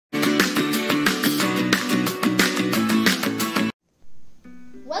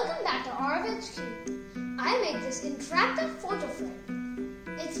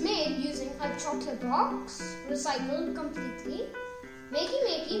chocolate box, recycled completely. Makey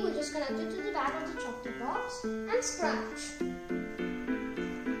Makey will just connect it to the back of the chocolate box and scratch.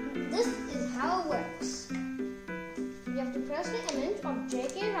 This is how it works. You have to press the image of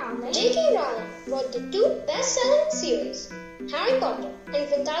J.K. Rowling. J.K. Rowling wrote the two best-selling series, Harry Potter and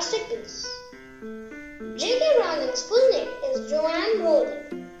Fantastic Beasts. J.K. Rowling's full name is Joanne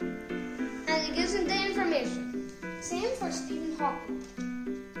Rowling. And it gives him the information. Same for Stephen Hawking.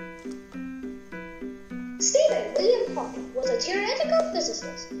 Stephen William Hawking was a theoretical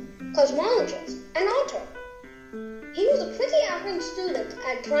physicist, cosmologist, and author. He was a pretty average student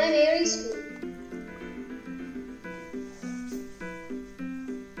at primary school.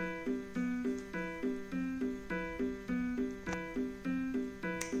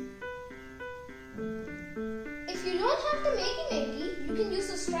 If you don't have the Makey Makey, you can use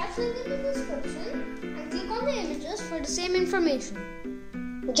the scratch link in the description and click on the images for the same information.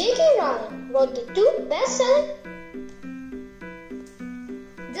 J.K. Rowling wrote the two best-selling.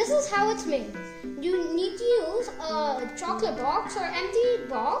 This is how it's made. You need to use a chocolate box or empty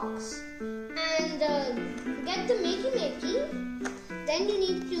box and get the Makey Makey. Then you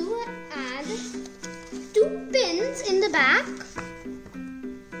need to add 2 pins in the back.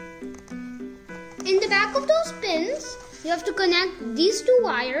 In the back of those pins, you have to connect these 2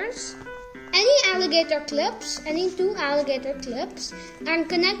 wires, any alligator clips, any 2 alligator clips, and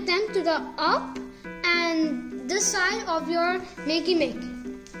connect them to the up and this side of your Makey Makey.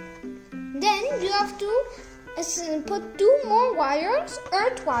 Then you have to put 2 more wires,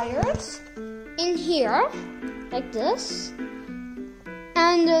 earth wires, in here, like this,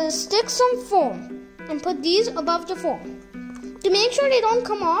 and stick some foam and put these above the foam. To make sure they don't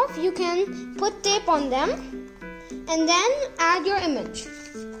come off, you can put tape on them and then add your image.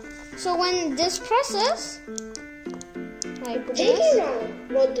 So when this presses, like this, J.K. Rowling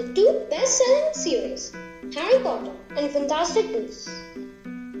wrote the 2 best-selling series, Harry Potter and Fantastic Beasts.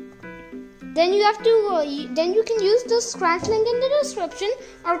 Then you can use the scratch link in the description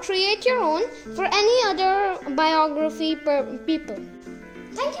or create your own for any other biography people.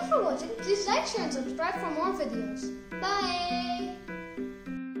 Thank you for watching. Please like, share and subscribe for more videos. Bye.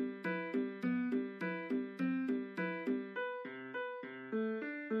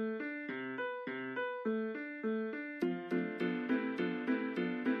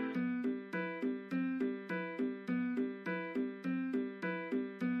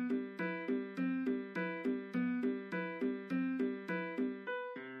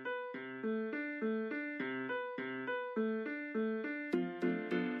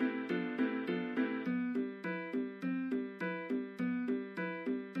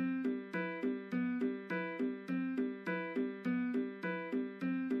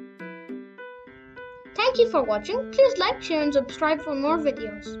 Thank you for watching. Please like, share and subscribe for more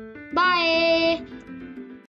videos. Bye!